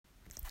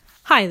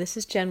Hi, this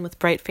is Jen with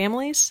Bright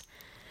Families.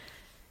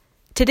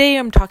 Today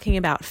I'm talking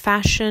about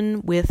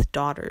fashion with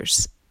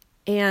daughters.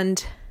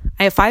 And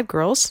I have 5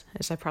 girls,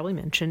 as I probably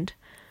mentioned.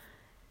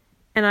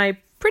 And I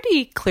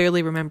pretty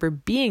clearly remember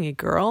being a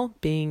girl,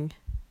 thinking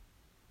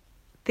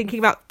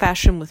about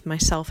fashion with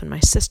myself and my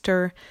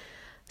sister,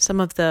 some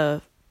of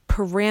the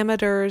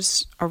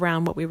parameters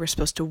around what we were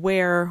supposed to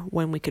wear,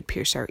 when we could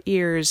pierce our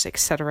ears,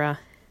 etc.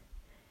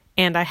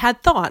 And I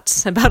had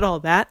thoughts about all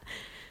that,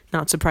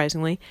 not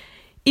surprisingly,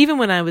 even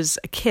when I was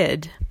a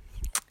kid.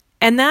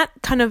 And that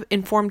kind of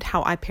informed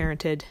how I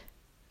parented.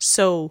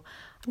 So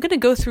I'm going to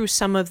go through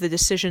some of the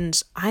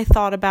decisions I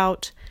thought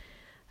about,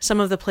 some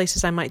of the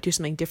places I might do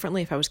something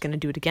differently if I was going to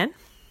do it again.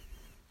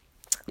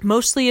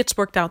 Mostly it's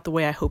worked out the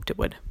way I hoped it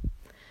would.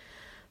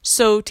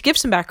 So to give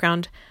some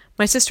background,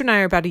 my sister and I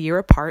are about a year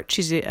apart.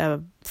 She's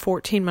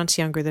 14 months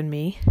younger than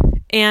me.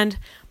 And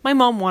my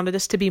mom wanted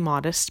us to be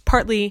modest,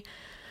 partly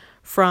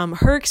from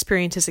her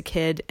experience as a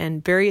kid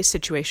and various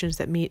situations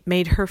that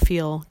made her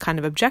feel kind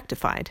of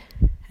objectified.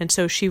 And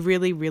so she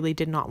really, really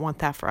did not want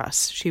that for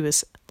us. She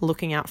was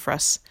looking out for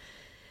us.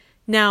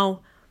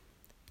 Now,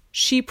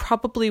 she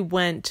probably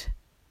went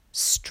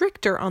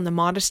stricter on the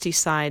modesty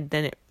side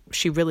than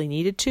she really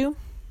needed to,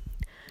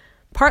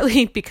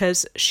 partly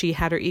because she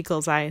had her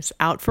eagle's eyes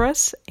out for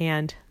us,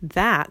 and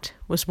that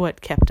was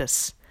what kept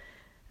us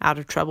out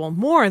of trouble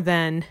more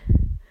than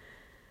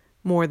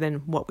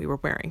what we were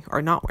wearing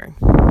or not wearing.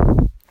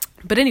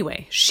 But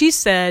anyway, she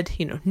said,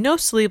 no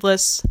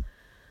sleeveless,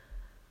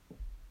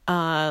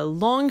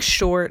 long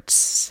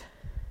shorts,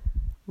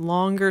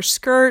 longer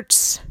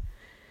skirts,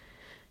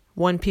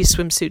 one-piece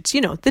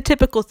swimsuits, the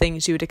typical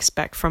things you would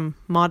expect from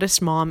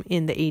modest mom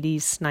in the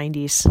 80s,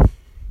 90s.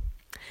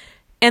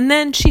 And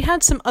then she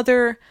had some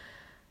other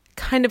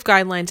kind of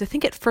guidelines. I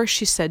think at first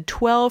she said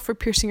 12 for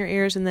piercing her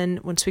ears, and then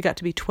once we got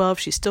to be 12,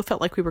 she still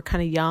felt like we were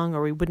kind of young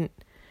or we wouldn't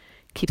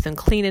keep them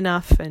clean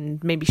enough,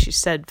 and maybe she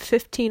said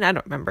 15, I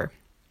don't remember.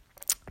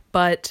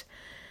 But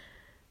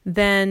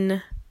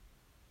then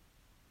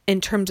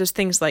in terms of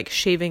things like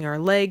shaving our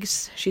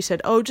legs, she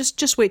said,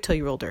 just wait till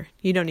you're older.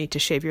 You don't need to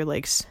shave your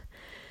legs.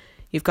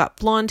 You've got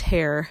blonde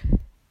hair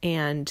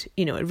and,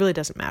 it really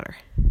doesn't matter.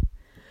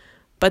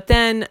 But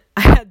then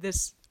I had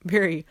this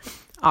very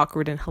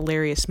awkward and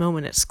hilarious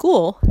moment at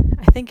school.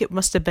 I think it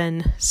must have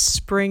been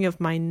spring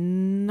of my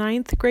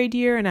 9th grade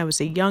year, and I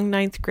was a young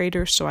 9th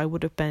grader, so I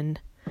would have been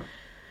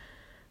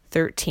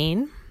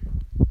 13.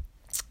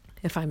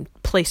 If I'm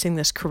placing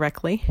this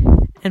correctly.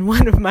 And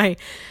one of my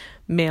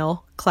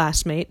male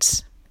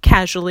classmates,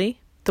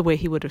 casually, the way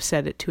he would have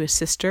said it to his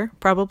sister,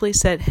 probably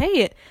said,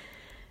 "Hey,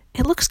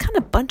 it looks kind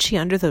of bunchy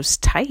under those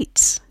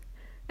tights."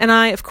 And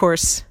I, of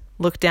course,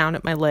 looked down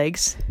at my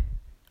legs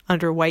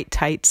under white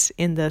tights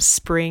in the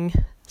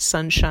spring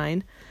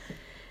sunshine.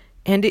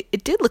 And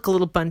it did look a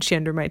little bunchy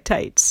under my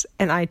tights.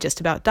 And I just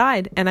about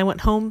died. And I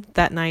went home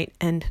that night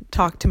and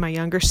talked to my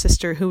younger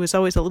sister, who was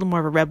always a little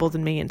more of a rebel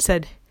than me, and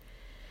said,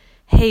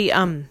 "Hey,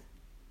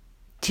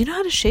 do you know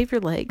how to shave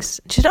your legs?"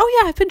 And she said, "Oh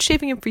yeah, I've been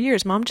shaving them for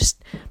years. Mom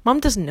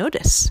doesn't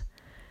notice.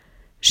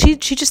 She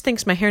just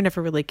thinks my hair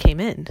never really came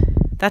in."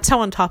 That's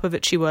how on top of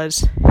it she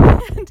was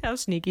and how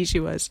sneaky she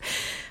was.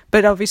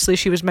 But obviously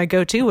she was my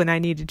go-to when I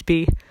needed to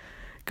be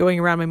going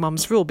around my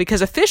mom's rule,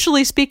 because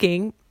officially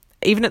speaking,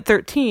 even at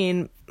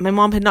 13, my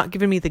mom had not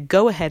given me the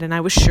go-ahead, and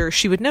I was sure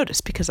she would notice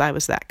because I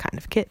was that kind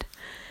of kid.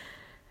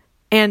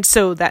 And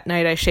so that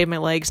night I shaved my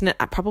legs, and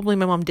probably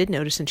my mom did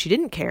notice and she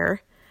didn't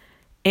care.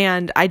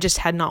 And I just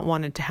had not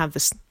wanted to have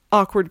this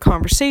awkward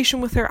conversation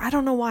with her. I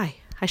don't know why.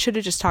 I should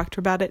have just talked to her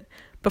about it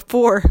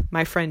before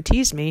my friend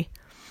teased me.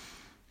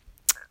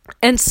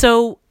 And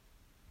so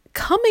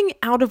coming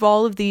out of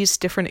all of these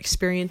different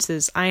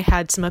experiences, I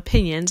had some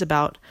opinions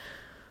about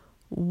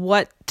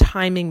what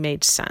timing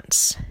made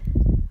sense.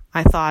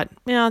 I thought,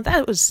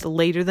 that was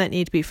later than it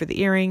needed to be for the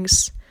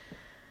earrings.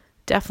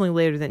 Definitely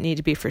later than it needed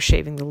to be for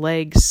shaving the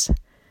legs.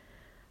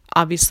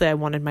 Obviously, I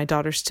wanted my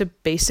daughters to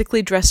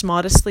basically dress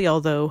modestly,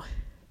 although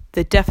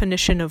the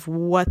definition of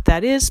what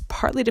that is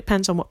partly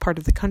depends on what part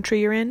of the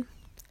country you're in.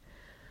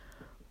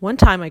 One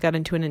time I got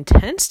into an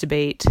intense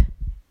debate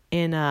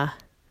in a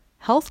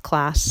health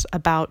class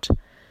about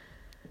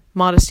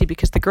modesty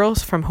because the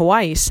girls from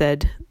Hawaii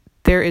said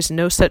there is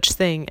no such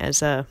thing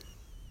as a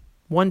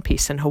one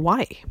piece in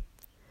Hawaii.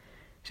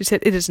 She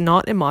said it is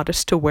not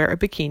immodest to wear a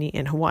bikini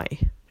in Hawaii.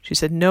 She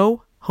said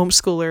no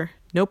homeschooler,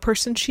 no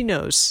person she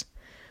knows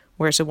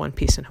wears a one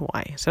piece in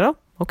Hawaii. I said, "Oh,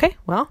 okay,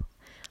 well,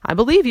 I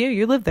believe you.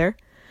 You live there."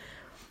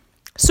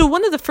 So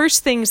one of the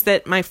first things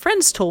that my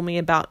friends told me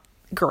about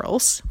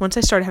girls, once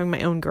I started having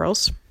my own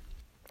girls,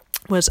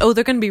 was,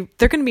 they're going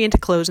to be into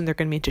clothes and they're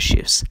going to be into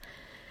shoes.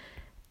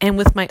 And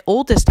with my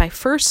oldest, I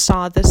first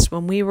saw this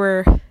when we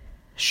were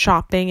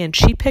shopping, and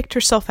she picked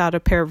herself out a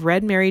pair of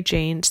red Mary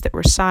Janes that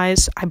were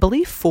size, I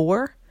believe,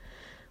 4,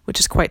 which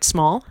is quite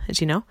small,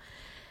 as you know.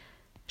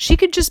 She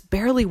could just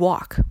barely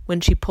walk when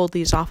she pulled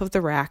these off of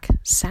the rack,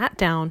 sat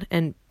down,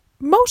 and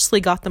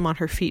mostly got them on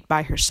her feet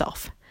by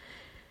herself.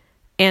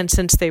 And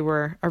since they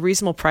were a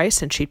reasonable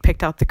price and she'd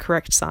picked out the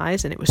correct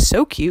size, and it was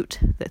so cute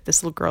that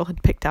this little girl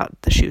had picked out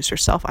the shoes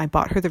herself, I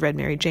bought her the Red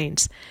Mary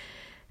Janes.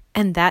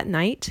 And that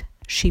night,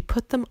 she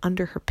put them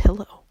under her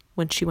pillow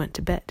when she went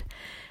to bed.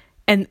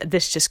 And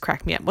this just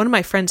cracked me up. One of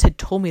my friends had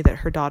told me that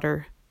her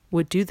daughter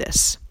would do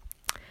this.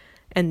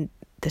 And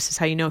this is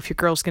how you know if your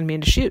girl's going to be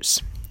into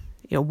shoes.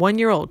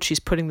 1-year-old, she's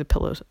putting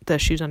the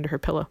shoes under her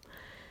pillow.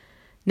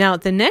 Now,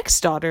 the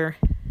next daughter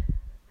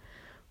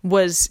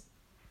was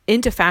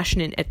into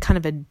fashion at kind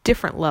of a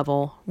different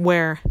level,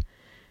 where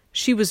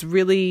she was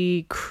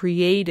really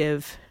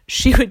creative.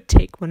 She would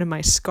take one of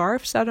my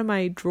scarves out of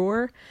my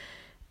drawer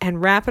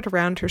and wrap it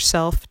around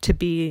herself to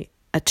be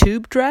a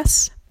tube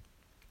dress,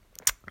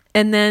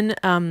 and then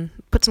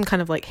put some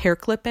kind of like hair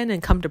clip in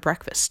and come to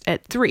breakfast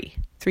at 3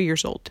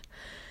 years old.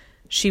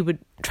 She would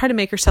try to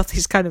make herself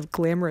these kind of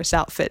glamorous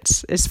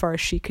outfits as far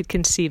as she could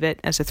conceive it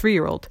as a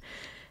 3-year-old.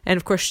 And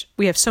of course,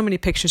 we have so many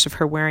pictures of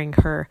her wearing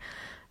her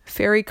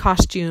fairy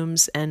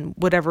costumes and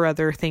whatever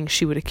other things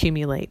she would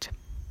accumulate.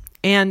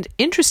 And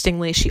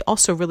interestingly, she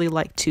also really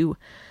liked to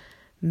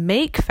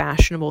make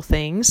fashionable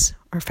things,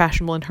 or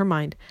fashionable in her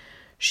mind.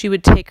 She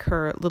would take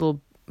her little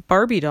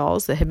Barbie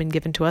dolls that had been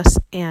given to us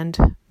and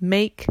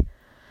make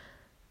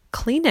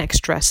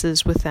Kleenex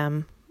dresses for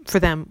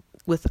them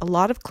with a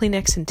lot of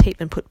Kleenex and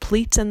tape, and put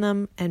pleats in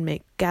them and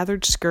make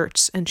gathered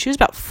skirts. And she was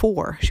about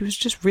 4. She was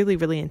just really,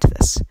 really into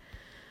this.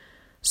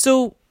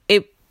 So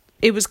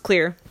it was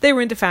clear they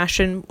were into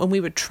fashion. When we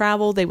would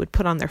travel, they would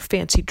put on their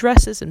fancy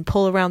dresses and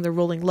pull around their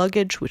rolling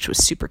luggage, which was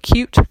super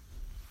cute.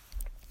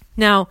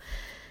 Now,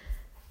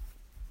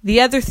 the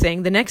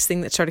next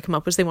thing that started to come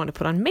up was they wanted to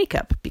put on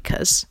makeup,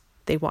 because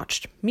they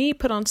watched me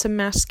put on some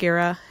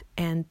mascara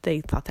and they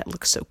thought that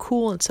looked so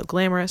cool and so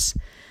glamorous.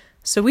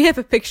 So we have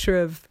a picture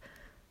of,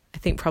 I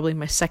think probably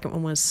my second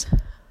one was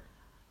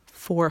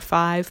 4 or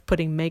 5,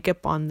 putting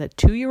makeup on the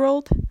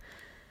 2-year-old.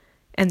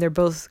 And they're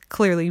both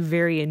clearly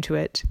very into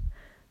it.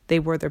 They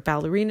wore their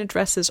ballerina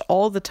dresses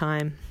all the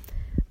time.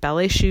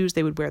 Ballet shoes,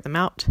 they would wear them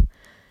out.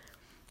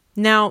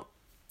 Now,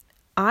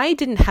 I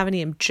didn't have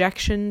any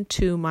objection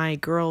to my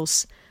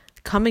girls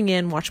coming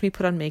in, watch me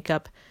put on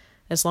makeup,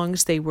 as long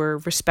as they were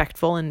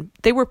respectful, and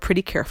they were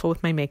pretty careful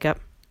with my makeup.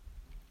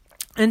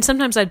 And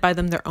sometimes I'd buy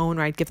them their own,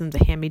 or I'd give them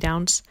the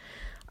hand-me-downs.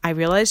 I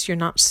realized you're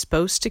not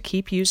supposed to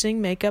keep using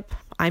makeup,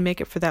 eye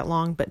makeup, for that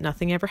long, but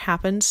nothing ever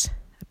happens,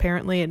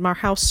 apparently, at our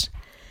house.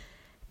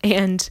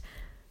 And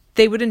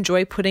they would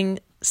enjoy putting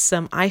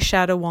some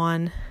eyeshadow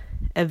on.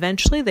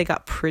 Eventually, they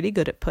got pretty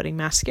good at putting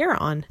mascara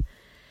on.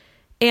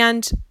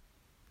 And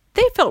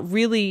they felt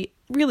really,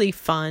 really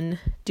fun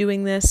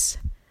doing this.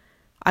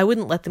 I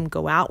wouldn't let them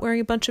go out wearing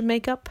a bunch of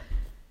makeup.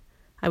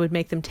 I would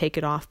make them take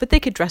it off, but they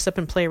could dress up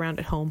and play around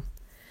at home.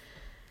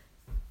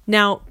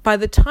 Now, by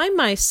the time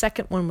my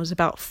second one was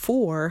about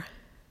 4,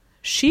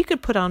 she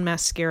could put on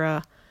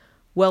mascara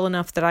well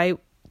enough that I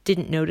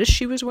didn't notice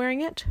she was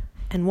wearing it.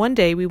 And one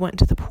day we went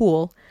to the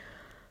pool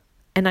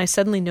and I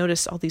suddenly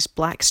noticed all these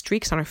black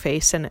streaks on her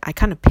face, and I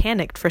kind of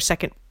panicked for a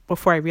second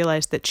before I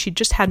realized that she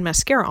just had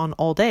mascara on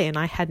all day and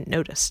I hadn't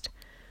noticed.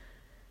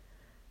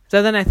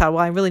 So then I thought,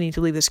 well, I really need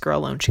to leave this girl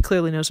alone. She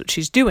clearly knows what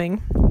she's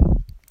doing.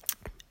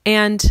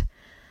 And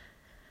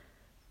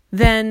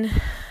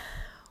then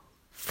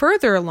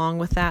further along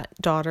with that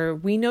daughter,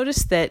 we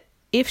noticed that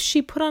if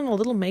she put on a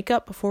little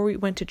makeup before we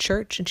went to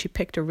church, and she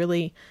picked a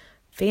really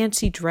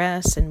fancy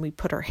dress and we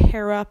put her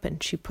hair up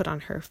and she put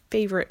on her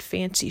favorite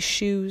fancy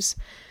shoes,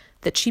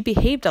 that she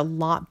behaved a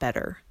lot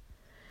better.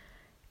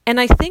 And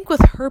I think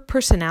with her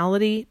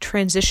personality,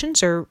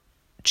 transitions are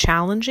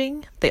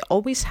challenging. They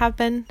always have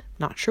been.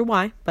 Not sure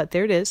why, but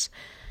there it is.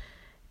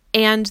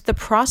 And the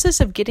process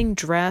of getting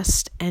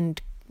dressed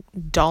and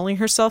dolling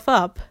herself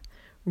up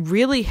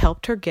really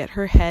helped her get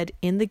her head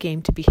in the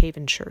game to behave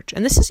in church.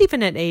 And this is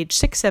even at age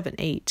 6, 7,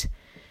 8.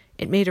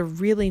 It made a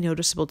really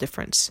noticeable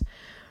difference.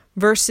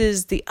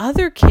 Versus the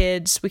other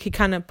kids, we could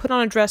kind of put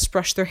on a dress,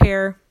 brush their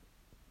hair,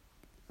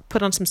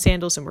 put on some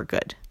sandals, and we're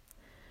good.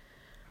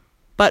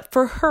 But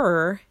for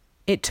her,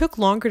 it took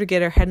longer to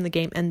get her head in the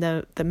game, and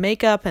the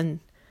makeup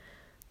and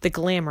the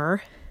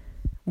glamour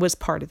was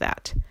part of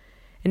that.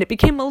 And it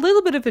became a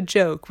little bit of a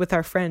joke with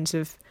our friends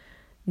of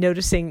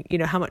noticing,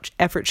 how much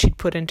effort she'd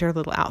put into her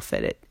little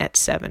outfit at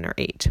 7 or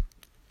 8.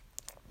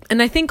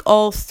 And I think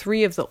all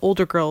 3 of the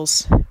older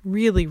girls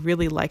really,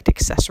 really liked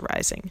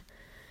accessorizing.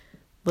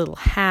 Little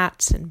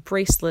hats and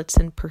bracelets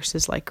and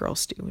purses like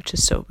girls do, which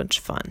is so much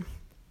fun.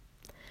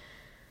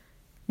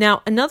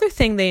 Now, another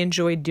thing they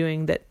enjoyed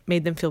doing that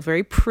made them feel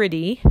very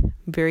pretty,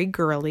 very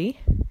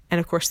girly, and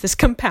of course this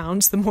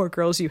compounds the more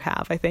girls you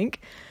have, I think,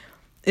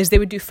 is they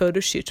would do photo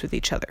shoots with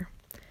each other.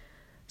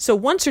 So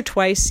once or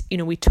twice,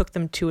 we took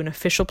them to an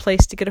official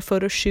place to get a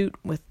photo shoot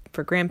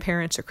for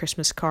grandparents or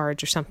Christmas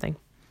cards or something.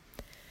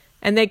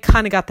 And they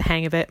kind of got the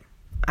hang of it.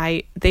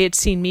 They had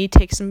seen me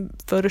take some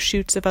photo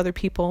shoots of other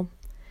people.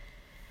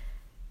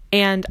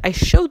 And I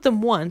showed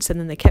them once, and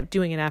then they kept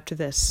doing it after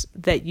this,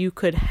 that you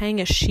could hang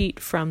a sheet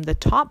from the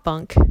top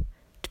bunk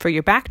for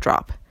your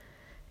backdrop.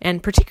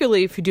 And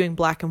particularly if you're doing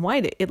black and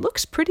white, it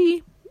looks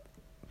pretty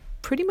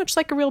pretty much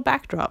like a real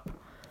backdrop.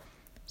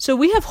 So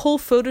we have whole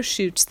photo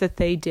shoots that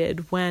they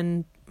did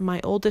when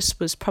my oldest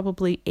was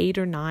probably 8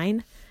 or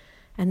 9,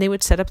 and they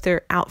would set up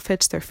their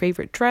outfits, their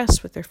favorite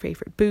dress with their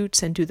favorite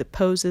boots, and do the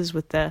poses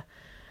with the,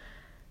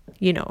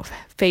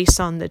 face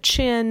on the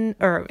chin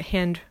or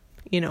hand,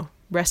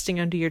 resting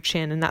under your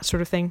chin and that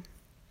sort of thing.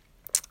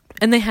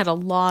 And they had a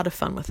lot of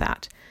fun with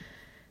that.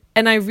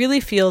 And I really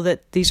feel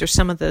that these are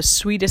some of the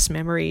sweetest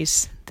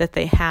memories that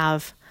they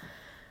have.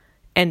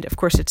 And of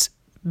course, it's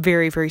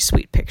very, very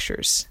sweet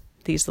pictures.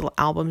 These little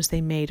albums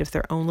they made of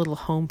their own little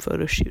home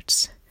photo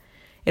shoots.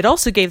 It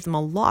also gave them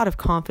a lot of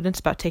confidence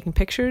about taking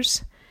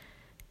pictures.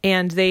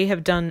 And they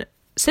have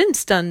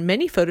since done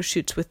many photo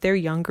shoots with their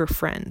younger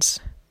friends.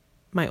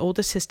 My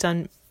oldest has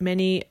done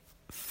many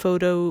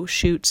photo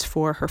shoots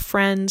for her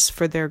friends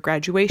for their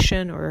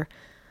graduation, or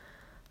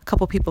a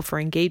couple people for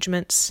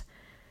engagements.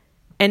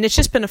 And it's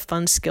just been a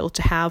fun skill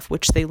to have,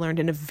 which they learned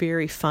in a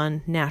very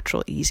fun,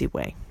 natural, easy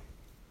way.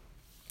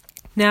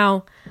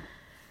 Now,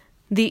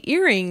 the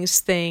earrings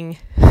thing,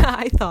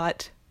 I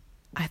thought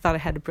I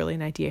had a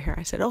brilliant idea here.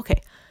 I said,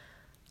 okay,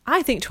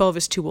 I think 12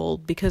 is too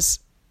old because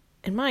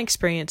in my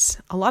experience,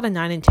 a lot of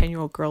 9 and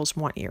 10-year-old girls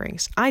want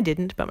earrings. I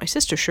didn't, but my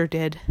sister sure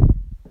did.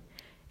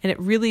 And it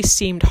really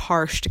seemed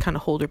harsh to kind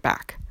of hold her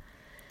back.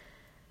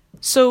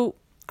 So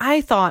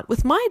I thought,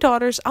 with my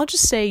daughters, I'll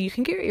just say you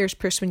can get your ears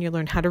pierced when you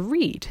learn how to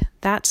read.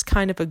 That's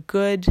kind of a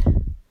good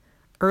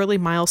early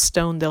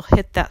milestone. They'll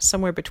hit that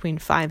somewhere between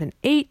 5 and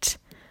 8.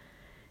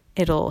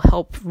 It'll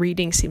help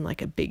reading seem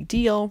like a big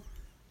deal.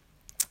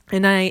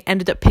 And I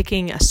ended up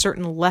picking a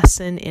certain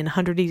lesson in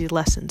 100 Easy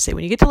Lessons. Say,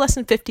 when you get to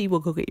lesson 50, we'll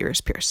go get your ears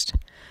pierced.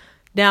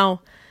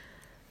 Now,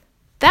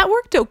 that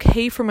worked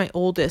okay for my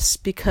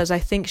oldest because I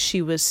think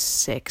she was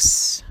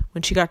 6.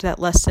 When she got to that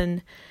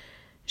lesson,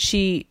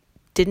 she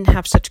didn't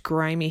have such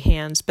grimy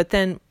hands. But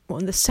then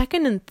on the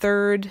second and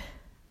third,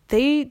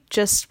 they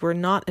just were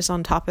not as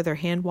on top of their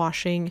hand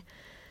washing.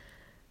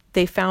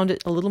 They found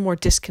it a little more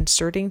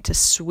disconcerting to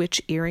switch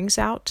earrings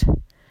out.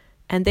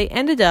 And they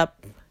ended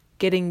up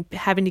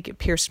having to get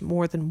pierced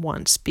more than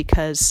once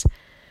because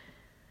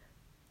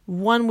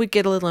one would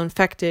get a little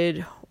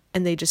infected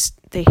and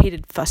they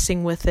hated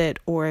fussing with it,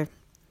 or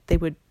they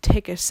would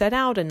take a set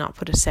out and not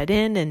put a set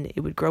in and it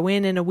would grow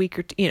in a week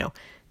or two,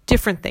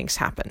 different things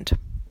happened.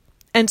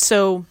 And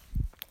so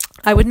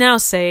I would now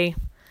say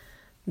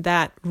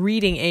that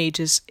reading age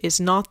is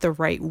not the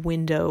right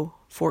window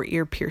for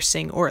ear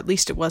piercing, or at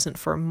least it wasn't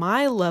for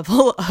my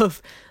level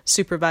of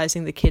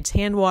supervising the kids'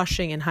 hand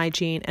washing and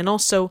hygiene. And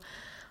also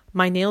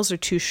my nails are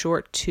too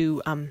short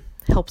to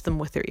help them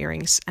with their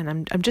earrings.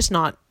 And I'm just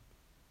not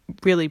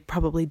really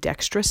probably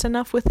dexterous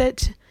enough with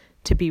it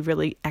to be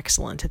really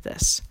excellent at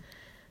this.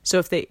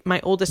 So my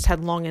oldest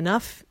had long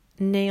enough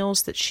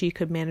nails that she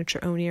could manage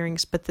her own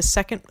earrings, but the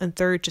second and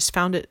third just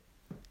found it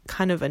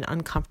kind of an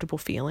uncomfortable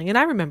feeling. And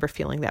I remember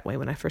feeling that way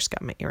when I first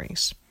got my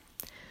earrings.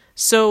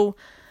 So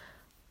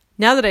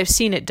now that I've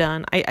seen it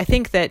done, I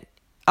think that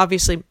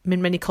obviously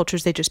in many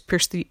cultures, they just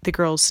pierce the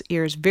girls'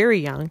 ears very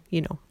young,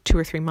 2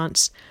 or 3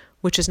 months,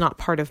 which is not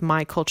part of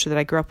my culture that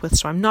I grew up with.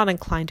 So I'm not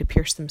inclined to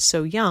pierce them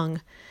so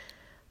young.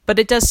 But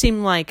it does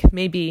seem like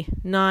maybe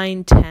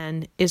 9,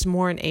 10 is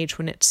more an age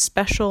when it's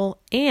special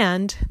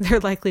and they're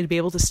likely to be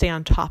able to stay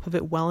on top of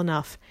it well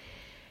enough,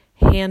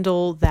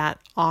 handle that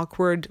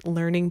awkward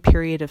learning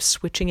period of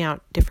switching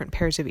out different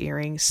pairs of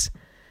earrings,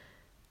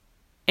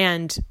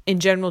 and in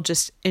general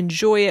just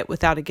enjoy it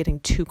without it getting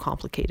too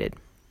complicated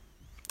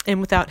and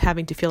without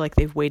having to feel like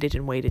they've waited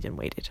and waited and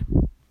waited.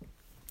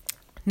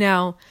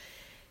 Now,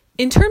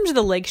 in terms of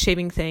the leg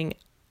shaving thing,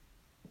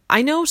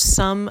 I know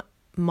some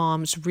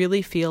moms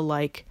really feel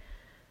like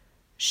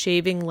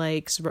shaving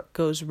legs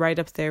goes right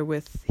up there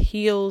with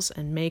heels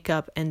and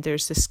makeup, and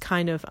there's this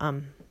kind of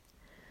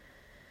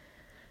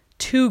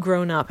too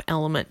grown-up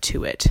element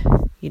to it,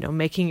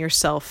 making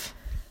yourself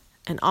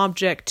an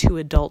object, too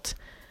adult.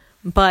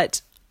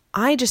 But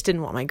I just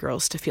didn't want my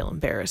girls to feel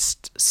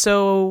embarrassed.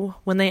 So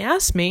when they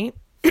asked me,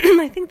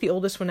 I think the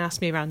oldest one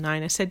asked me around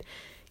 9, I said,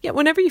 yeah,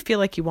 whenever you feel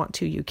like you want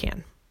to, you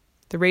can.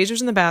 The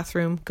razor's in the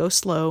bathroom. Go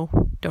slow.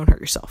 Don't hurt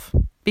yourself.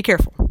 Be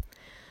careful.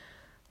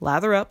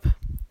 Lather up.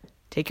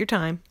 Take your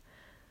time.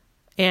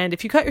 And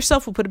if you cut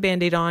yourself, we'll put a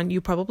Band-Aid on.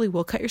 You probably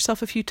will cut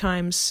yourself a few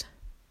times.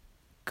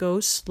 Go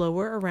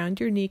slower around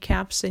your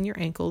kneecaps and your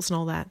ankles and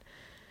all that.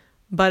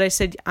 But I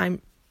said,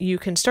 you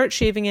can start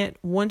shaving it.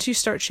 Once you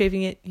start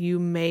shaving it, you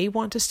may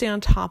want to stay on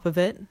top of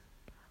it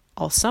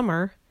all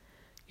summer.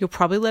 You'll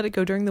probably let it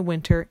go during the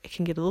winter. It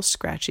can get a little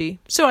scratchy.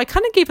 So I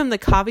kind of gave them the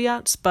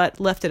caveats, but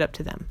left it up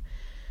to them.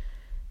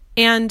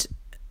 And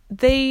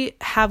they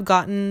have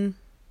gotten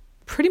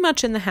pretty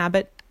much in the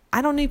habit.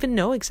 I don't even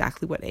know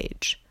exactly what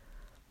age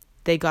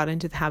they got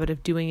into the habit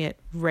of doing it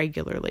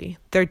regularly.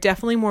 They're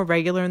definitely more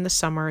regular in the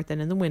summer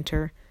than in the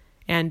winter,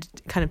 and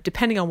kind of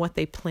depending on what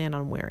they plan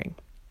on wearing.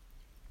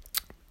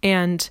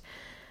 And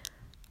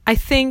I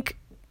think,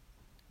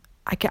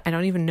 I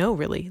don't even know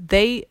really.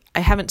 I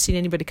haven't seen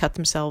anybody cut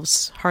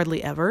themselves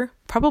hardly ever,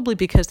 probably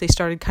because they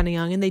started kind of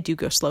young and they do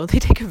go slow. They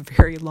take a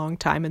very long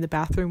time in the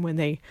bathroom when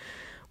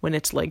when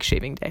it's leg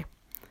shaving day.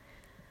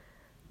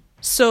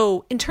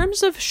 So in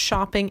terms of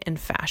shopping and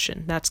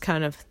fashion, that's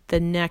kind of the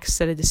next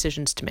set of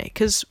decisions to make.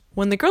 Because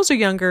when the girls are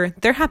younger,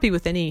 they're happy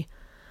with any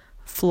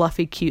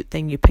fluffy, cute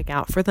thing you pick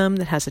out for them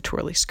that has a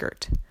twirly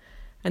skirt.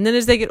 And then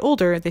as they get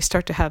older, they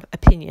start to have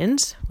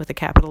opinions with a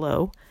capital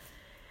O.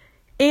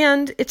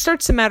 And it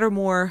starts to matter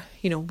more,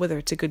 whether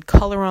it's a good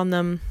color on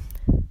them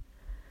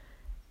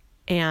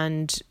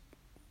and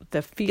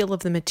the feel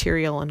of the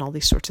material and all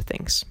these sorts of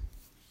things.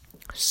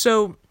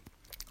 So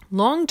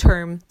long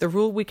term, the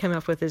rule we come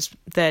up with is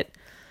that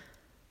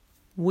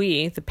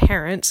we, the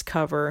parents,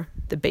 cover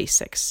the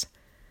basics.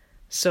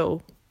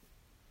 So,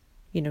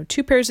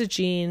 2 pairs of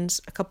jeans,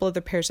 a couple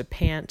other pairs of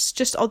pants,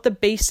 just all the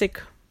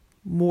basic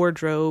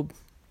wardrobe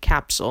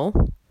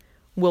capsule.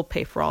 We'll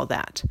pay for all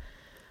that.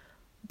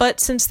 But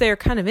since they're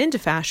kind of into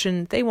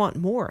fashion, they want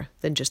more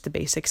than just the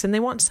basics. And they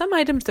want some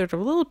items that are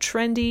a little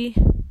trendy.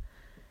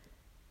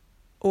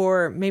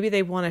 Or maybe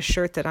they want a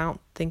shirt that I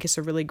don't think is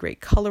a really great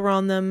color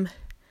on them.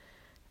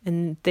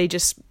 And they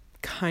just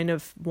kind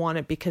of want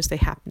it because they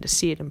happen to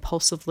see it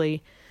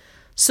impulsively.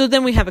 So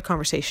then we have a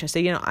conversation.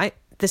 Say,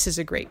 this is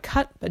a great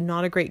cut, but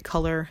not a great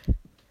color.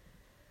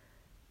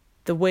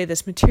 The way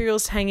this material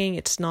is hanging,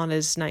 it's not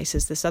as nice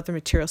as this other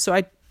material. So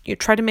I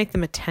try to make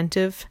them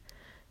attentive.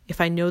 If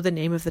I know the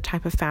name of the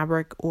type of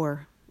fabric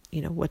or,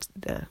 what's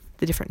the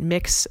different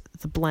mix,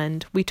 the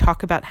blend, we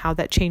talk about how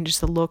that changes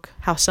the look,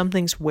 how some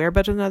things wear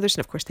better than others.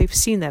 And of course, they've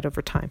seen that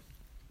over time.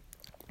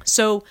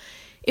 So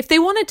if they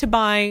wanted to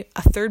buy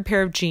a 3rd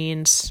pair of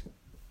jeans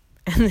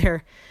and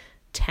they're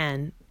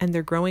 10 and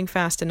they're growing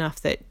fast enough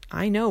that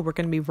I know we're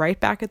going to be right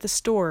back at the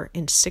store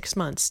in 6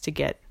 months to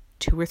get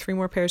 2 or 3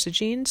 more pairs of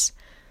jeans,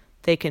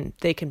 they can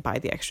buy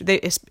the extra.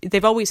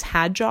 They've always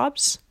had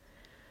jobs.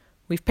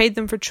 We've paid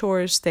them for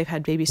chores. They've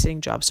had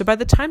babysitting jobs. So by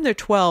the time they're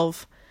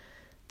 12,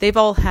 they've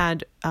all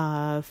had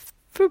a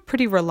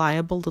pretty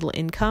reliable little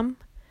income.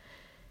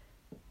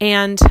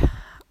 And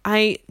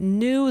I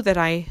knew that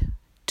I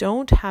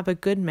don't have a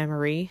good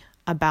memory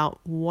about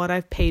what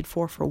I've paid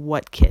for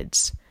what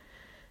kids.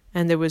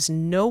 And there was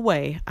no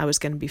way I was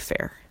going to be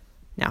fair.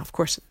 Now, of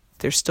course,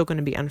 there's still going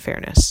to be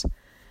unfairness.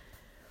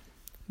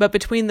 But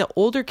between the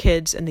older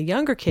kids and the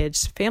younger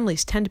kids,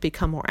 families tend to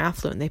become more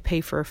affluent. They pay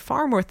for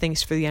far more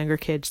things for the younger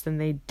kids than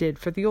they did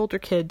for the older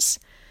kids.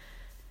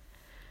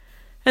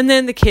 And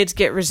then the kids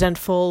get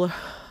resentful,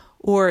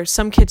 or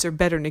some kids are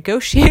better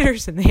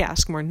negotiators and they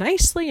ask more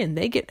nicely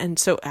and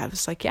so I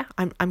was like, yeah,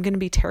 I'm going to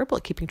be terrible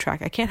at keeping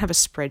track. I can't have a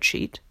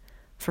spreadsheet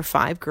for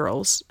 5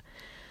 girls.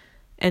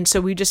 And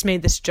so we just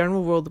made this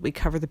general rule that we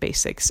cover the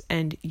basics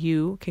and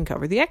you can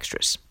cover the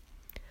extras.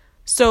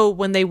 So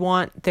when they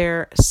want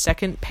their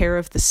 2nd pair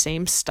of the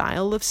same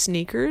style of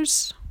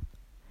sneakers,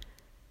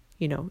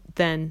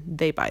 then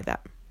they buy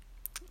that.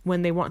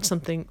 When they want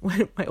something,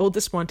 when my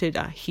oldest wanted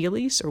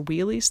Heelys or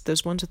wheelies,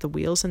 those ones with the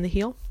wheels in the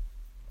heel,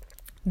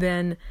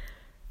 then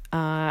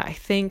I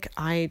think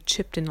I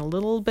chipped in a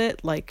little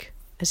bit, like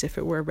as if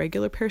it were a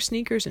regular pair of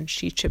sneakers, and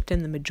she chipped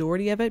in the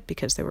majority of it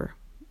because they were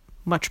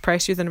much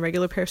pricier than a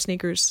regular pair of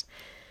sneakers.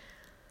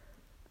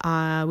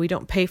 We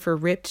don't pay for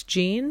ripped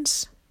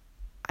jeans.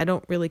 I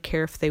don't really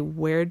care if they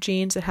wear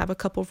jeans that have a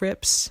couple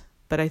rips,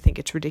 but I think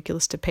it's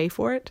ridiculous to pay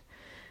for it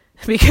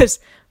because,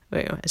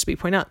 as we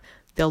point out,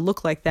 they'll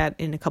look like that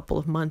in a couple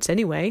of months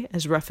anyway,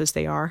 as rough as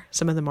they are.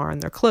 Some of them are on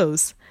their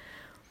clothes.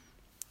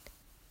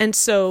 And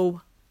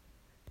so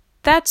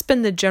that's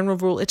been the general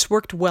rule. It's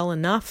worked well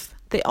enough.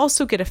 They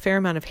also get a fair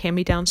amount of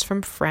hand-me-downs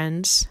from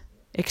friends,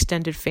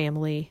 extended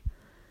family.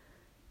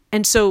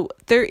 And so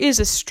there is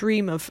a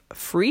stream of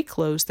free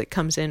clothes that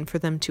comes in for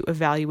them to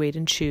evaluate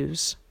and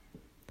choose.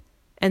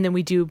 And then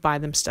we do buy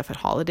them stuff at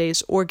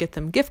holidays or get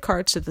them gift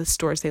cards to the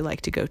stores they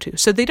like to go to.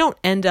 So they don't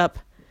end up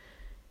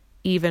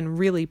even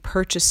really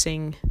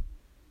purchasing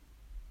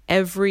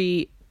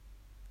every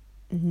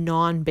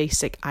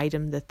non-basic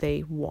item that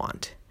they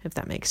want, if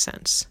that makes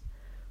sense.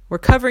 We're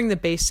covering the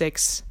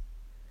basics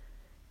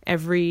a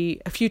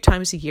few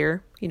times a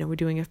year. We're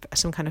doing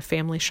some kind of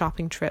family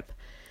shopping trip.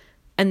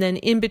 And then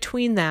in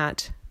between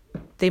that,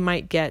 they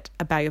might get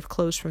a bag of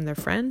clothes from their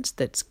friends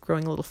that's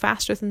growing a little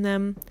faster than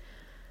them.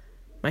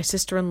 My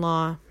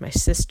sister-in-law, my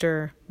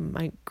sister,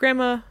 my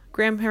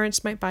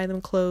grandparents might buy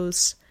them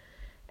clothes.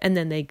 And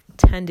then they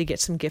tend to get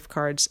some gift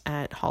cards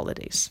at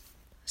holidays.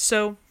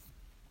 So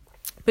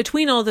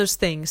between all those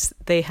things,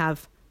 they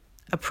have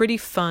a pretty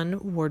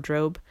fun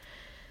wardrobe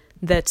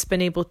that's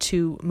been able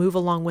to move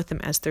along with them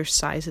as their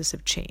sizes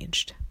have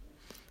changed.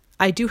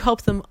 I do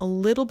help them a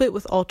little bit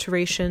with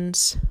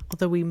alterations,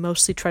 although we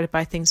mostly try to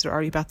buy things that are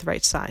already about the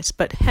right size.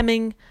 But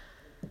hemming,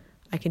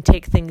 I can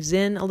take things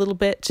in a little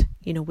bit,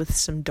 with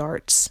some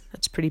darts.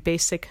 That's pretty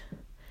basic.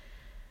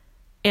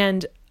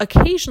 And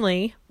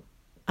occasionally,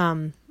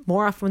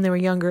 more often when they were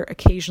younger,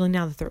 occasionally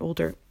now that they're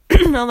older,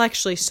 I'll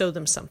actually sew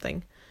them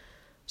something.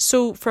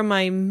 So for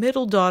my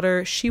middle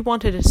daughter, she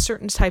wanted a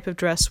certain type of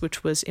dress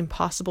which was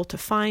impossible to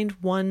find.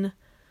 One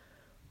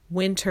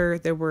winter,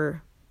 there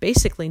were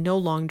basically no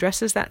long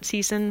dresses that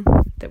season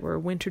that were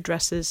winter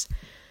dresses.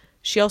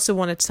 She also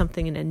wanted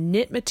something in a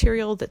knit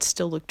material that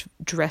still looked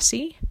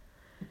dressy.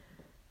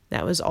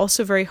 That was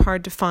also very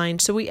hard to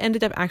find. So we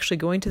ended up actually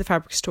going to the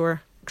fabric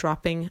store,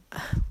 dropping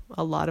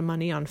a lot of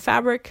money on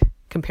fabric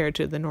compared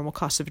to the normal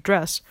cost of a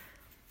dress.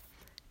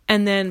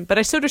 But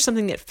I sewed her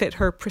something that fit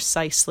her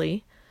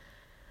precisely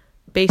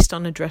based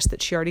on a dress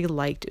that she already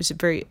liked. It was a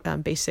very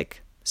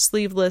basic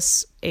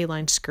sleeveless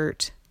A-line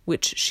skirt,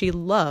 which she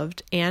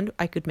loved, and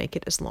I could make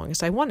it as long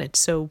as I wanted.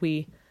 So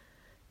we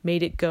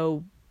made it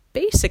go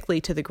basically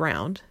to the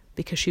ground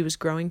because she was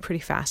growing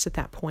pretty fast at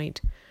that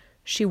point.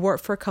 She wore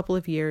it for a couple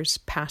of years,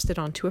 passed it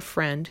on to a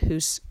friend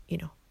who's,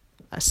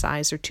 a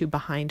size or two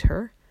behind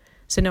her.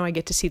 So now I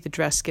get to see the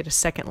dress get a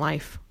second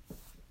life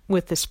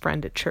with this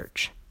friend at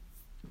church.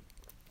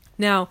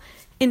 Now,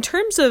 in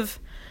terms of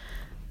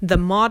the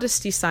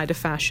modesty side of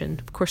fashion,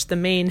 of course, the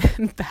main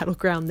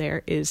battleground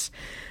there is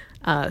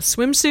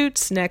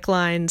swimsuits,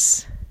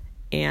 necklines,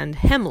 and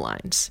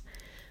hemlines.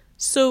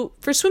 So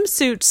for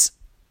swimsuits,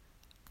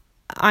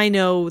 I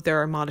know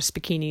there are modest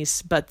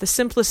bikinis, but the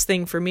simplest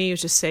thing for me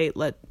is just say,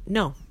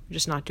 no, we're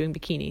just not doing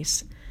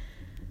bikinis.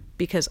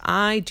 Because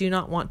I do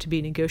not want to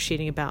be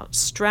negotiating about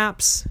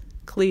straps,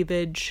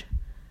 cleavage,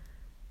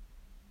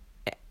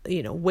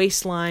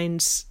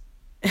 waistlines,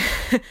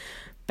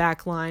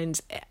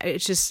 backlines.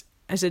 It's just,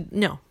 I said,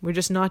 no, we're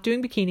just not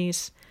doing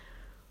bikinis.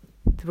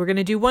 We're going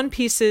to do one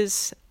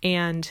pieces,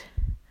 and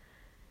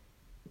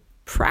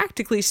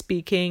practically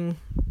speaking,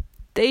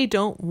 they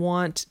don't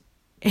want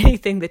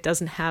anything that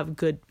doesn't have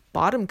good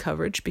bottom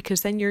coverage,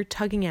 because then you're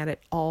tugging at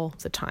it all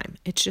the time.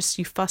 It's just,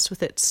 you fuss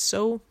with it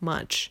so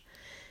much,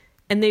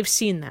 and they've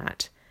seen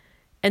that.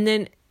 And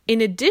then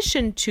in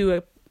addition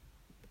to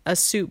a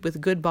suit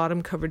with good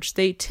bottom coverage,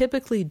 they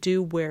typically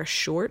do wear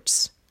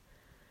shorts.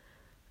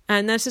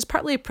 And this is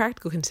partly a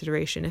practical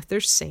consideration. If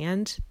there's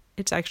sand,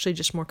 it's actually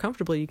just more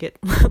comfortable. You get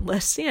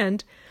less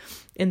sand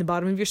in the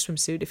bottom of your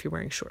swimsuit if you're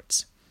wearing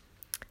shorts.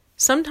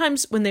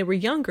 Sometimes when they were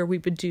younger, we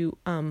would do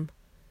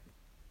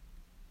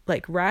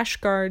like rash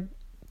guard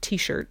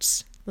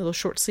t-shirts, little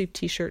short sleeve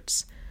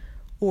t-shirts,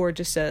 or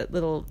just a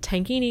little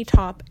tankini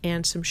top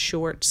and some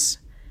shorts.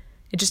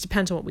 It just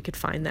depends on what we could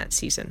find that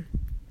season.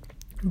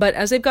 But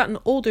as they've gotten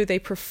older, they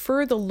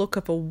prefer the look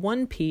of a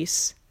one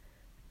piece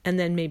and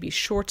then maybe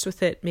shorts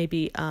with it,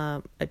 maybe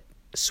a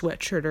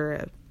sweatshirt or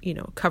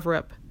a cover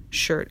up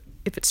shirt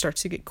if it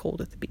starts to get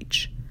cold at the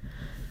beach.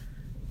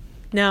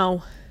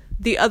 Now,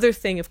 the other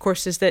thing, of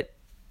course, is that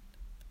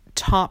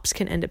tops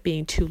can end up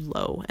being too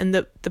low. And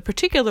the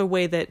particular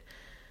way that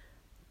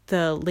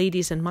the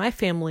ladies in my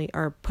family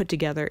are put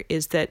together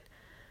is that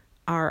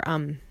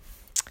our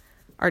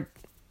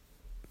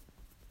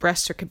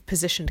breasts are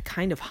positioned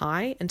kind of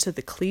high, and so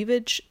the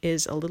cleavage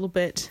is a little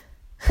bit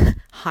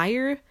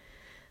higher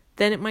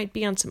than it might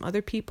be on some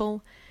other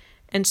people.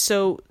 And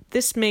so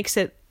this makes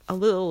it a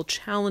little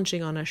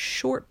challenging on a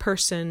short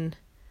person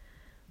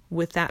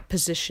with that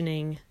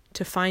positioning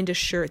to find a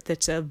shirt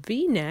that's a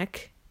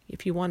V-neck,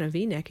 if you want a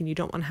V-neck and you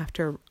don't want to have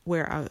to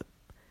wear a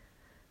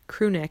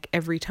crew neck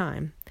every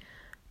time,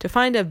 to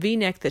find a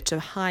V-neck that's a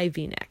high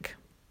V-neck.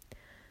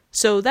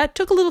 So that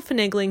took a little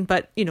finagling,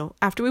 but,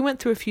 after we went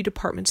through a few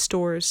department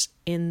stores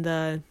in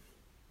the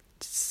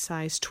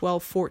size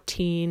 12,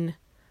 14,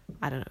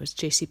 I don't know, it was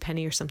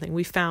JCPenney or something,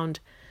 we found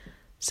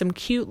some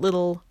cute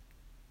little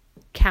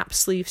cap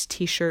sleeves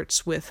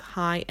t-shirts with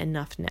high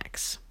enough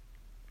necks.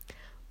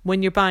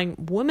 When you're buying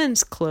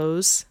women's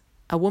clothes,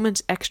 a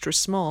woman's extra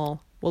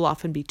small will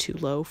often be too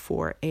low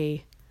for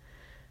a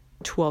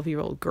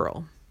 12-year-old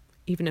girl.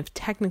 Even if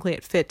technically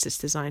it fits, it's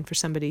designed for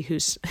somebody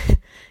who's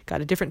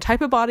got a different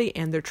type of body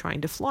and they're trying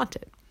to flaunt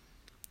it.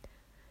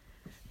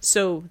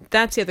 So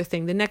that's the other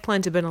thing. The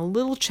necklines have been a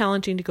little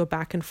challenging to go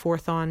back and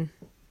forth on.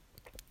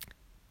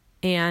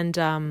 And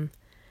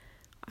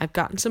I've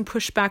gotten some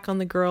pushback on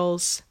the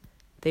girls.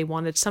 They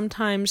wanted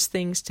sometimes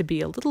things to be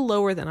a little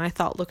lower than I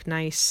thought looked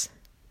nice.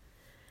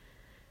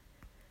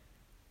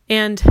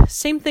 And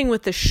same thing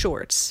with the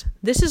shorts.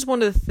 This is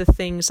one of the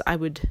things I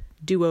would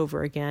do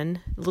over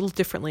again, a little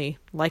differently,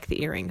 like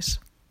the earrings.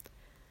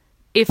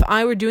 If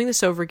I were doing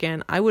this over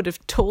again, I would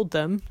have told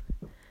them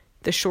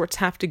the shorts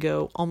have to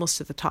go almost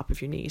to the top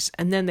of your knees.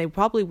 And then they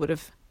probably would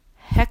have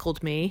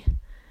heckled me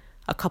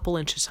a couple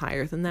inches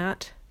higher than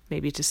that,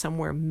 maybe to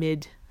somewhere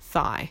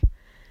mid-thigh.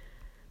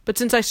 But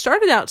since I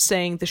started out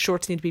saying the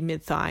shorts need to be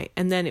mid-thigh,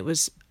 and then it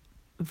was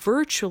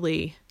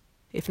virtually,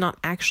 if not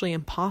actually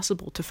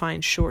impossible, to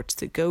find shorts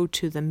that go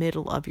to the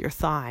middle of your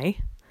thigh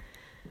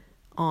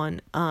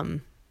on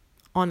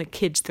a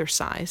kid's their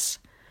size,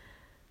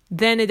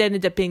 then it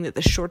ended up being that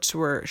the shorts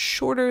were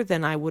shorter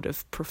than I would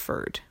have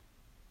preferred.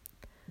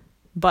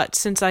 But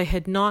since I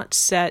had not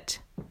set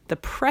the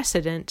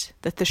precedent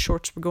that the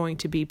shorts were going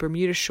to be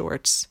Bermuda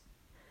shorts,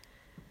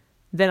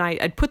 then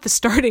I'd put the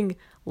starting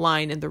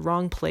line in the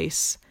wrong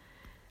place.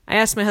 I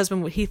asked my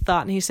husband what he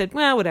thought, and he said,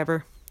 well,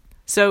 whatever.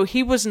 So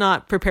he was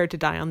not prepared to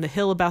die on the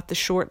hill about the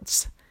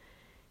shorts.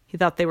 He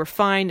thought they were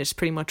fine. It's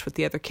pretty much what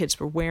the other kids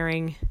were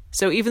wearing.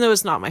 So even though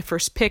it's not my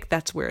first pick,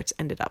 that's where it's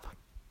ended up.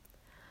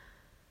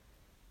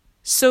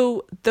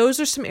 So those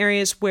are some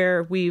areas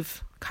where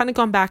we've kind of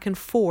gone back and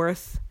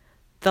forth.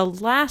 The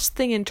last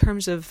thing in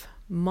terms of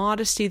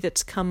modesty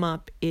that's come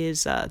up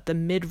is the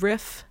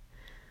midriff.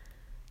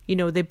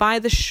 They buy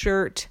the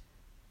shirt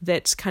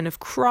that's kind of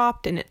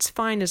cropped and it's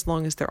fine as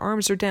long as their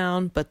arms are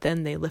down, but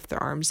then they lift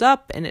their arms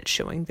up and it's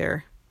showing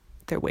their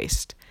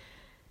waist.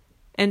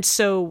 And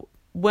so,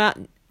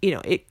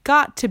 it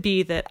got to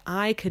be that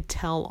I could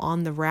tell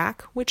on the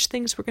rack which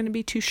things were going to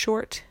be too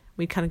short.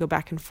 We'd kind of go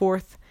back and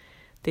forth.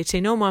 They'd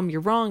say, "No, Mom,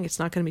 you're wrong. It's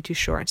not going to be too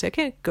short." I'd say,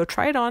 "Okay, go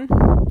try it on."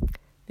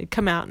 They'd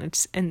come out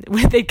and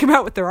they'd come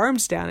out with their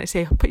arms down. I'd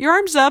say, "Put your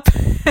arms up,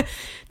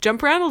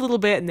 jump around a little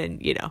bit," and then,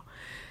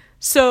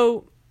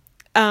 So,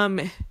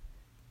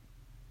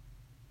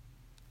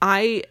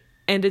 I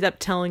ended up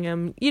telling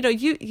him,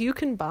 you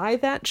can buy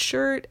that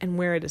shirt and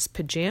wear it as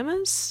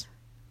pajamas,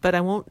 but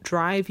I won't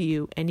drive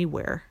you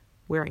anywhere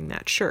wearing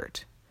that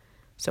shirt.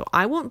 So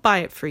I won't buy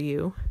it for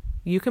you.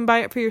 You can buy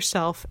it for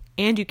yourself,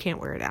 and you can't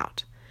wear it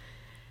out.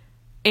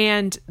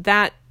 And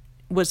that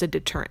was a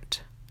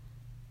deterrent.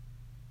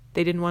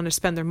 They didn't want to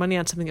spend their money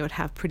on something that would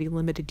have pretty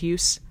limited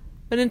use.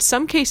 But in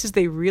some cases,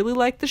 they really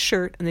liked the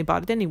shirt and they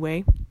bought it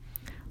anyway.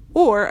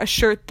 Or a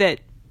shirt that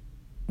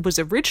was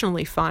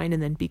originally fine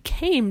and then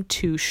became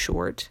too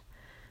short.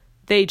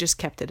 They just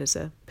kept it as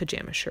a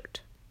pajama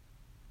shirt.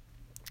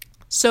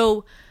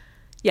 So,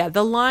 yeah,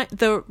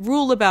 the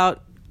rule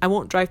about I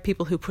won't drive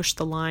people who push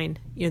the line,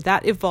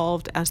 that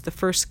evolved as the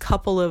first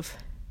couple of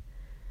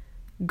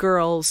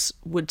girls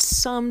would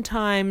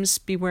sometimes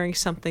be wearing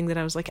something that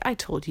I was like, I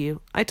told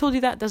you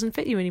that doesn't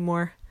fit you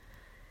anymore.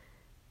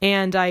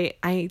 And I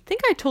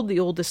think I told the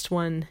oldest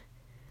one,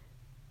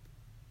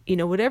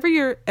 whatever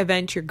your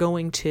event you're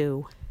going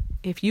to,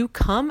 if you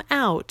come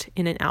out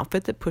in an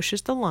outfit that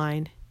pushes the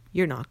line,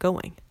 you're not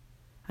going.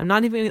 I'm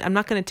not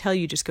going to tell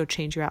you just go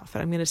change your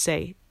outfit. I'm going to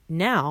say,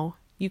 now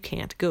you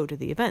can't go to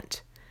the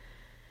event.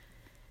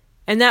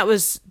 And that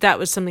was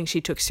something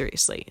she took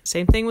seriously.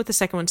 Same thing with the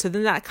second one. So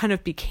then that kind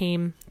of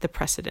became the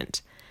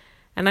precedent.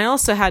 And I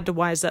also had to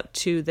wise up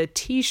to the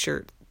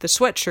t-shirt, the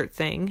sweatshirt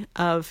thing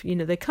of,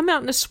 they come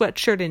out in a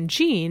sweatshirt and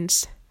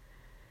jeans.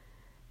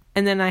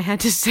 And then I had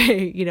to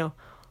say,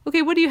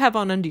 okay, what do you have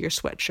on under your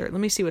sweatshirt?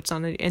 Let me see what's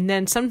on it. And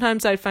then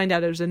sometimes I'd find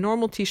out it was a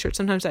normal t-shirt.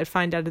 Sometimes I'd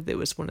find out that it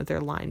was one of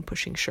their line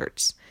pushing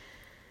shirts.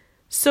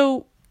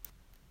 So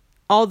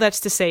all that's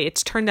to say,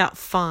 it's turned out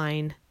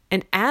fine.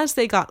 And as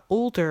they got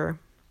older,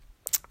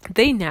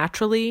 they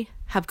naturally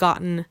have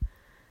gotten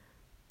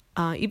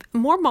even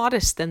more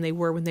modest than they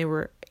were when they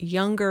were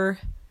younger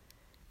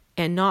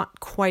and not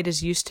quite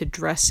as used to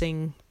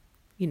dressing,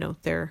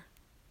 their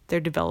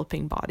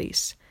developing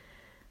bodies.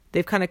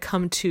 They've kind of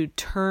come to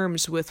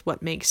terms with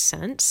what makes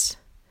sense.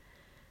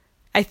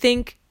 I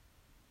think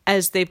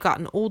as they've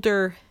gotten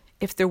older,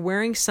 if they're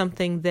wearing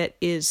something that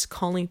is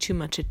calling too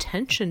much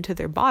attention to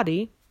their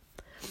body,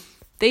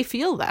 they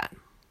feel that.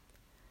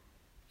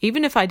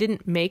 Even if I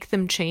didn't make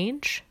them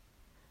change,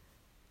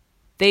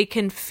 they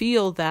can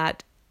feel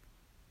that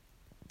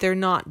they're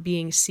not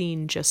being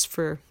seen just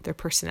for their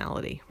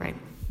personality, right?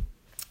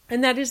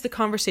 And that is the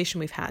conversation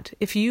we've had.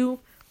 If you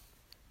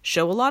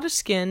show a lot of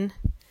skin,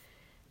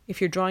 if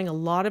you're drawing a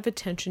lot of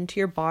attention to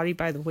your body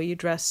by the way you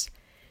dress,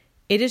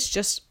 it is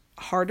just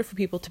harder for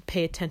people to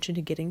pay attention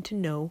to getting to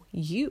know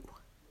you.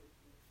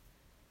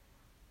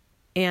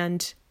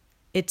 And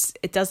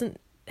it doesn't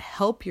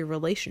help your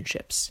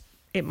relationships.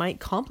 It might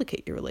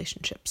complicate your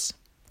relationships.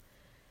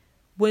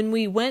 When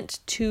we went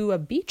to a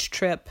beach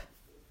trip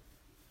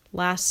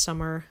last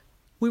summer,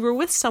 we were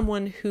with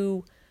someone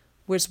who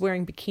was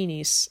wearing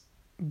bikinis,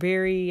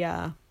 very,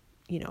 what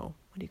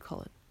do you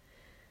call it?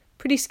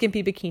 Pretty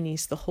skimpy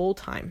bikinis the whole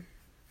time.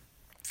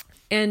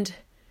 And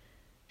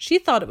she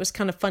thought it was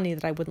kind of funny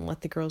that I wouldn't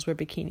let the girls wear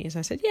bikinis.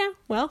 I said, yeah,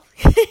 well,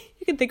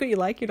 you can think what you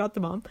like. You're not the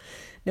mom.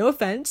 No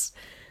offense.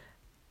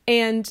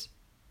 But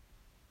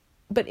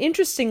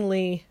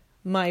interestingly,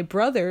 my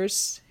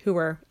brothers, who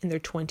are in their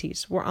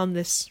 20s, were on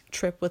this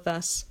trip with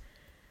us.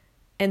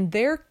 And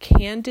their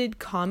candid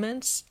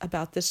comments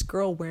about this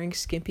girl wearing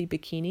skimpy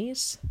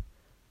bikinis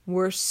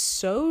were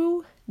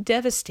so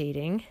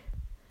devastating.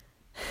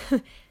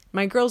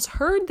 My girls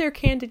heard their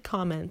candid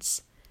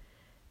comments,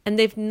 and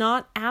they've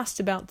not asked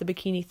about the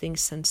bikini thing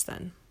since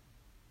then.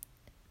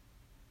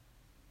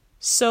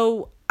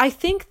 So I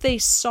think they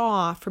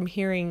saw from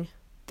hearing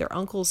their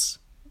uncle's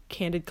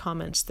candid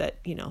comments that,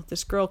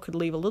 this girl could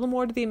leave a little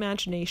more to the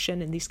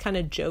imagination and these kind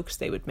of jokes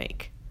they would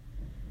make.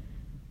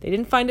 They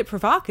didn't find it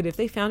provocative.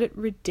 They found it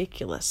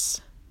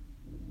ridiculous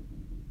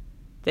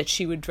that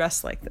she would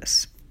dress like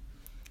this.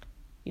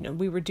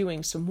 We were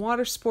doing some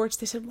water sports.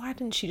 They said, why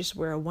didn't she just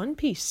wear a one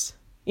piece?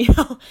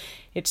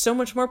 It's so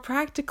much more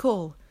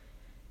practical.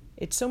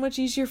 It's so much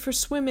easier for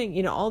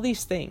swimming, all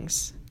these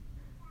things.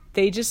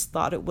 They just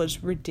thought it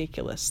was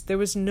ridiculous. There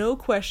was no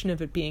question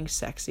of it being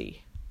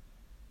sexy.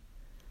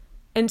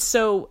 And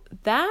so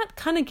that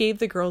kind of gave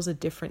the girls a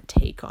different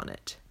take on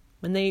it.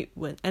 When they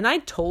went, and I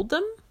told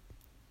them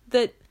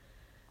that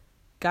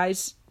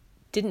guys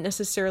didn't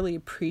necessarily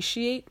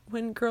appreciate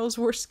when girls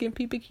wore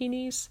skimpy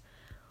bikinis,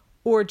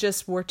 or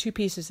just wore two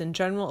pieces in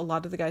general. A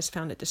lot of the guys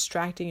found it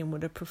distracting and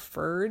would have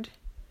preferred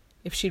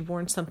if she'd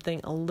worn something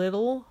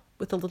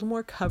with a little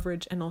more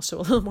coverage and also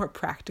a little more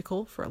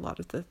practical for a lot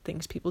of the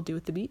things people do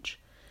at the beach.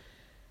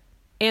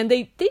 And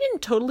they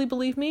didn't totally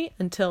believe me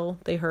until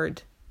they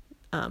heard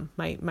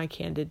my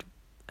candid,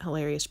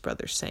 hilarious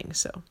brother saying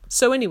so.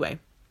 So anyway,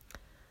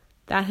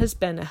 that has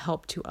been a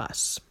help to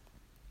us.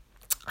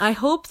 I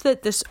hope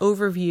that this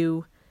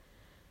overview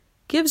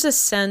gives a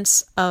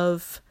sense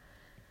of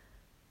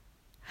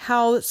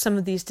how some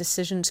of these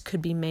decisions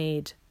could be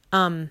made.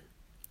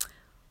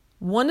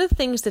 One of the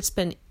things that's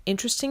been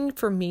interesting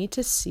for me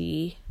to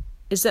see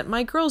is that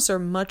my girls are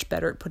much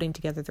better at putting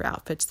together their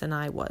outfits than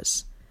I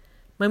was.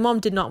 My mom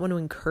did not want to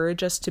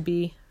encourage us to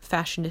be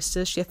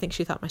fashionistas. I think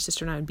she thought my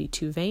sister and I would be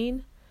too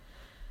vain.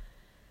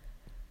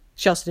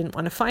 She also didn't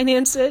want to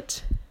finance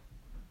it.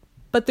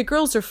 But the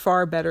girls are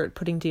far better at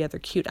putting together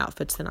cute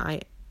outfits than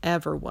I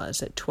ever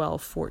was at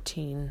 12,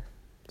 14,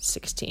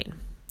 16.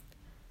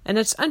 And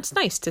it's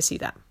nice to see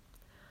that.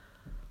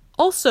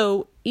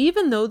 Also,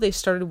 even though they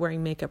started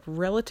wearing makeup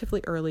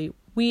relatively early,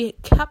 we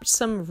kept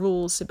some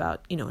rules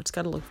about, it's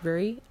got to look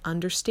very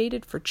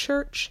understated for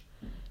church,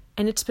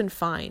 and it's been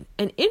fine.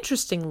 And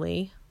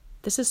interestingly,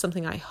 this is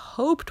something I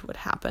hoped would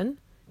happen,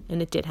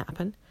 and it did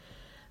happen.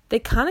 They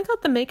kind of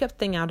got the makeup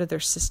thing out of their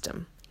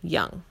system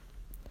young.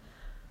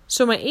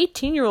 So my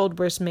 18-year-old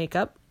wears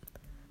makeup,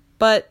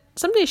 but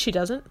some days she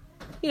doesn't.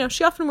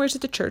 She often wears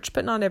it to church,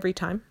 but not every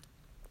time.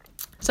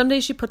 Some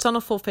days she puts on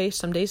a full face,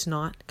 some days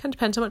not. Kind of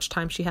depends how much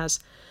time she has.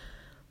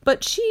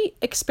 But she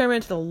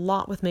experimented a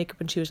lot with makeup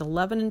when she was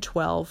 11 and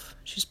 12.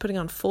 She was putting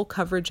on full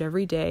coverage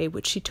every day,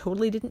 which she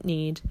totally didn't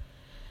need.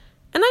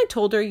 And I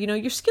told her,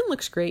 your skin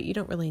looks great. You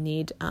don't really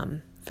need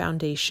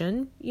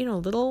foundation.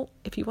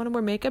 If you want to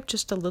wear makeup,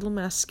 just a little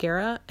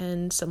mascara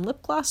and some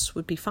lip gloss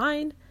would be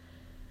fine.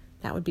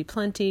 That would be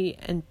plenty.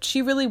 And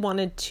she really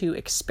wanted to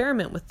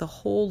experiment with the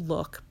whole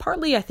look,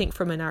 partly, I think,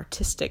 from an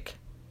artistic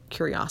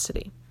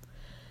curiosity.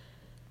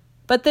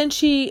 But then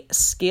she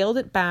scaled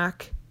it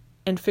back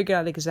and figured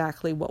out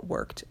exactly what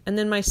worked. And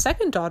then my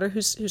second daughter,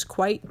 who's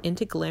quite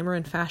into glamour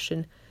and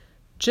fashion,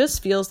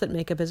 just feels that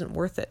makeup isn't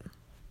worth it.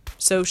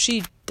 So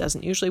she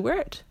doesn't usually wear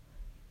it.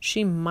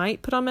 She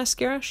might put on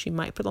mascara, she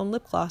might put on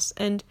lip gloss,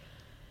 and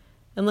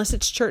unless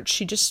it's church,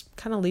 she just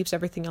kind of leaves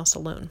everything else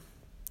alone.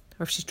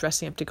 Or if she's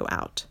dressing up to go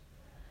out.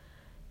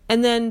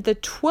 And then the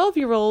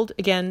 12-year-old,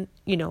 again,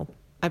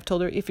 I've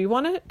told her, if you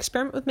want to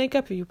experiment with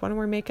makeup, if you want to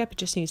wear makeup, it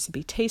just needs to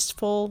be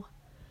tasteful.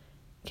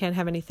 Can't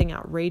have anything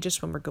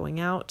outrageous when we're going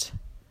out.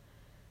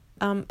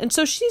 And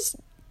so she's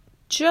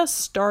just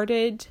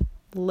started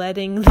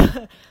letting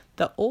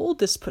the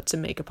oldest put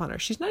some makeup on her.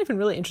 She's not even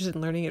really interested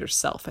in learning it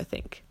herself, I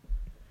think.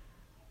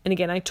 And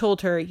again, I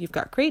told her, you've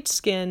got great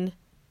skin.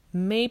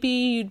 Maybe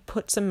you'd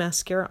put some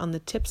mascara on the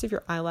tips of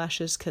your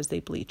eyelashes because they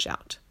bleach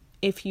out.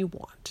 If you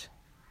want.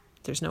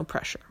 There's no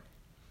pressure.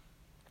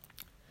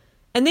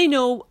 And they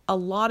know a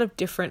lot of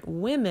different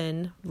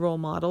women, role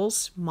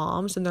models,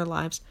 moms in their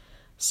lives.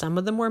 Some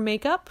of them wear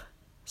makeup,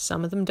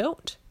 some of them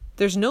don't.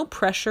 There's no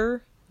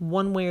pressure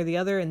one way or the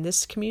other in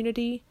this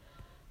community.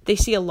 They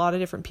see a lot of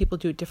different people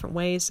do it different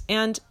ways.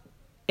 And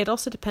it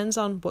also depends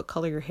on what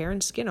color your hair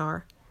and skin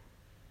are,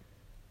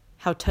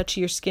 how touchy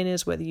your skin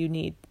is, whether you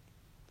need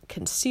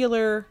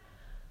concealer,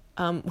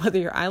 whether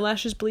your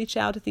eyelashes bleach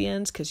out at the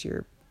ends because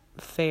you're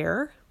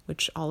fair,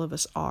 which all of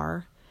us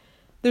are.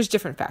 There's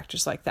different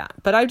factors like that.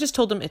 But I just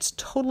told them it's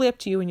totally up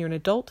to you when you're an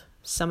adult.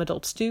 Some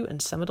adults do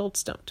and some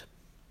adults don't.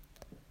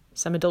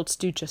 Some adults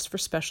do just for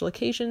special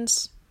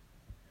occasions.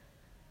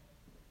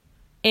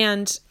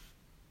 And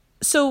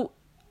so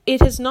it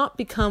has not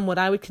become what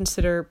I would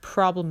consider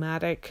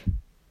problematic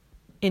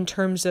in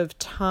terms of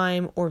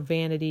time or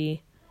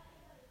vanity.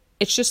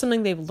 It's just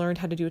something they've learned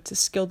how to do. It's a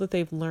skill that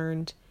they've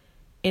learned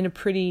in a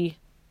pretty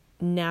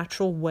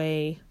natural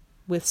way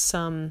with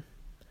sometimes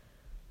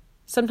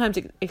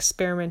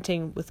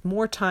experimenting with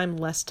more time,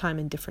 less time,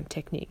 and different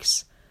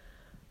techniques.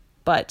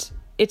 But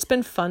it's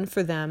been fun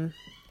for them,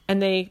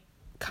 and they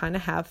kind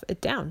of have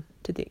it down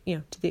to the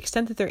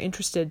extent that they're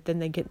interested, then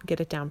they get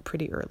it down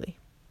pretty early.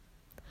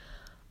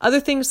 Other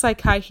things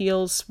like high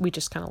heels, we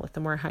just kind of let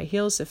them wear high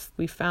heels. If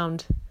we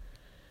found,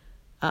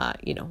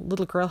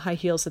 little girl high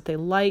heels that they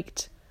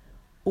liked,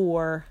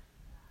 or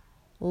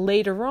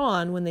later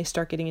on when they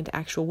start getting into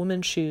actual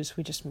women's shoes,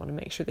 we just want to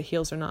make sure the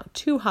heels are not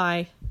too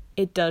high.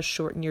 It does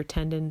shorten your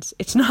tendons.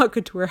 It's not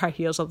good to wear high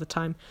heels all the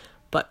time,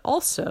 but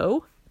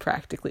also,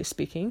 practically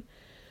speaking,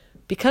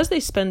 because they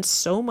spend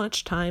so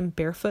much time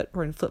barefoot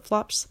or in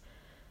flip-flops,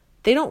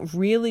 they don't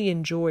really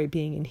enjoy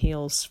being in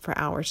heels for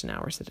hours and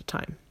hours at a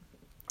time.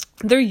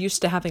 They're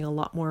used to having a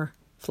lot more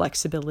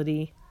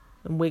flexibility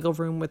and wiggle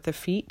room with their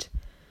feet.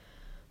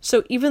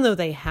 So even though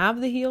they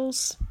have the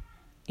heels,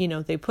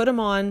 they put them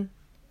on,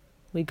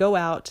 we go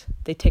out,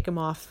 they take them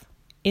off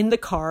in the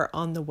car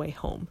on the way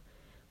home,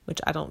 which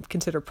I don't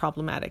consider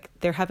problematic.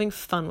 They're having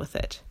fun with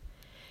it.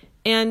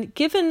 And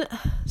given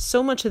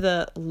so much of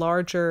the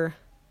larger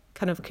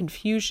kind of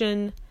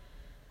confusion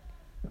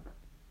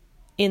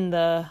in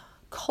the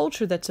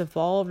culture that's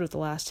evolved over the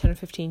last 10 or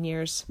 15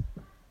 years,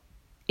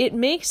 it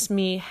makes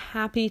me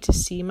happy to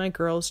see my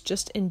girls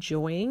just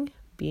enjoying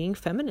being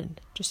feminine,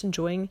 just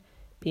enjoying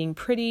being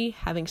pretty,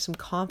 having some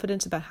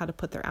confidence about how to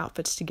put their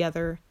outfits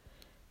together,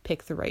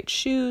 pick the right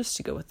shoes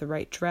to go with the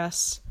right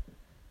dress,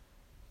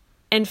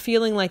 and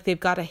feeling like they've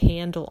got a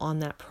handle on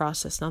that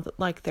process, not that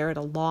like they're at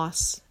a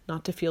loss,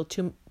 not to feel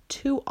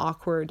too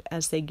awkward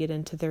as they get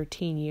into their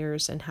teen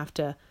years and have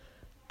to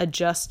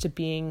adjust to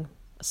being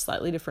a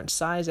slightly different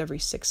size every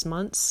 6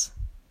 months.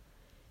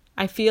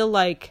 I feel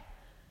like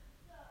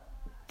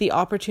the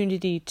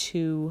opportunity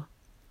to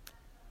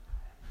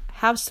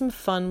have some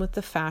fun with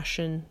the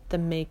fashion, the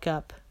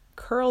makeup,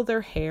 curl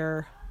their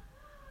hair,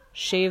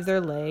 shave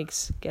their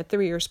legs, get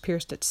their ears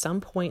pierced at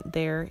some point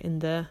there in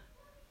the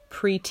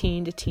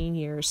pre-teen to teen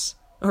years,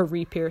 or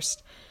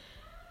re-pierced,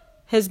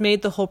 has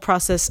made the whole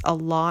process a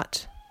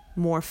lot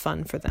more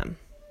fun for them.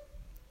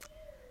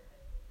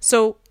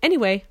 So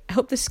anyway, I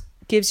hope this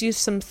gives you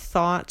some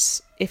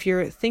thoughts. If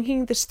you're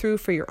thinking this through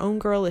for your own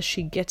girl as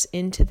she gets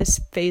into this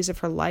phase of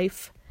her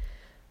life,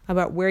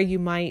 about where you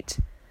might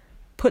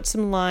put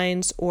some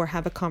lines or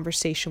have a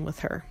conversation with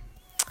her.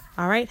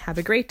 All right, have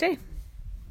a great day.